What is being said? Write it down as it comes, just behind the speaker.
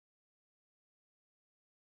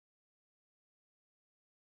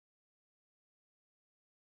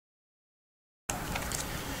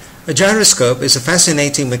A gyroscope is a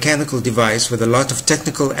fascinating mechanical device with a lot of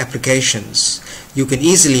technical applications. You can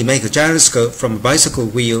easily make a gyroscope from a bicycle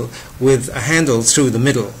wheel with a handle through the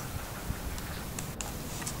middle.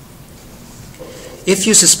 If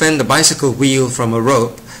you suspend a bicycle wheel from a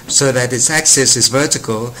rope so that its axis is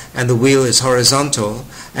vertical and the wheel is horizontal,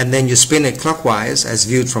 and then you spin it clockwise as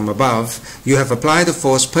viewed from above, you have applied a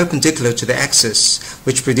force perpendicular to the axis,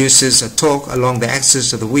 which produces a torque along the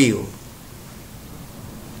axis of the wheel.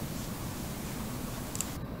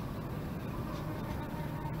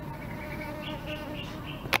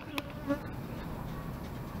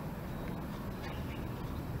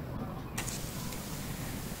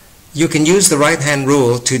 You can use the right-hand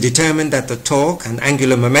rule to determine that the torque and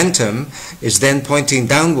angular momentum is then pointing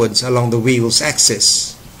downwards along the wheel's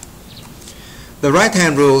axis. The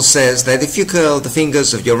right-hand rule says that if you curl the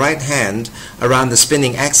fingers of your right hand around the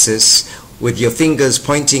spinning axis with your fingers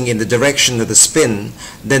pointing in the direction of the spin,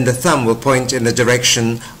 then the thumb will point in the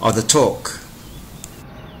direction of the torque.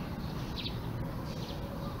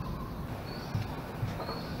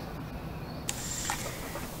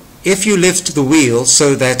 If you lift the wheel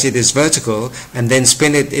so that it is vertical and then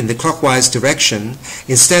spin it in the clockwise direction,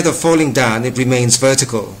 instead of falling down, it remains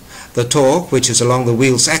vertical. The torque, which is along the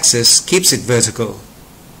wheel's axis, keeps it vertical.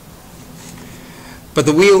 But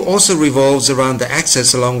the wheel also revolves around the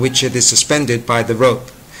axis along which it is suspended by the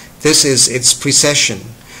rope. This is its precession.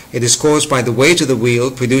 It is caused by the weight of the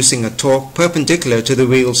wheel producing a torque perpendicular to the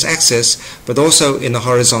wheel's axis, but also in a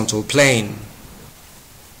horizontal plane.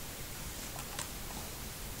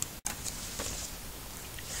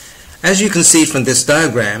 As you can see from this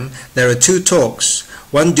diagram, there are two torques,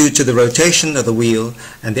 one due to the rotation of the wheel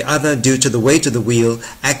and the other due to the weight of the wheel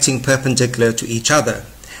acting perpendicular to each other,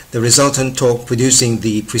 the resultant torque producing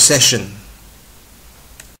the precession.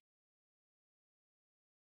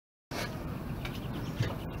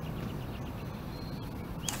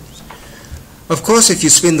 Of course, if you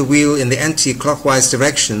spin the wheel in the anti-clockwise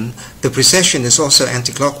direction, the precession is also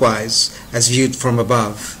anti-clockwise, as viewed from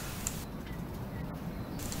above.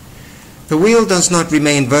 The wheel does not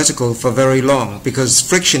remain vertical for very long because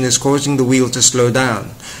friction is causing the wheel to slow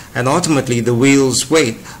down, and ultimately the wheel's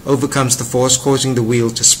weight overcomes the force causing the wheel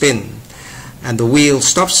to spin, and the wheel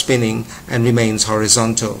stops spinning and remains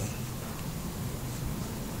horizontal.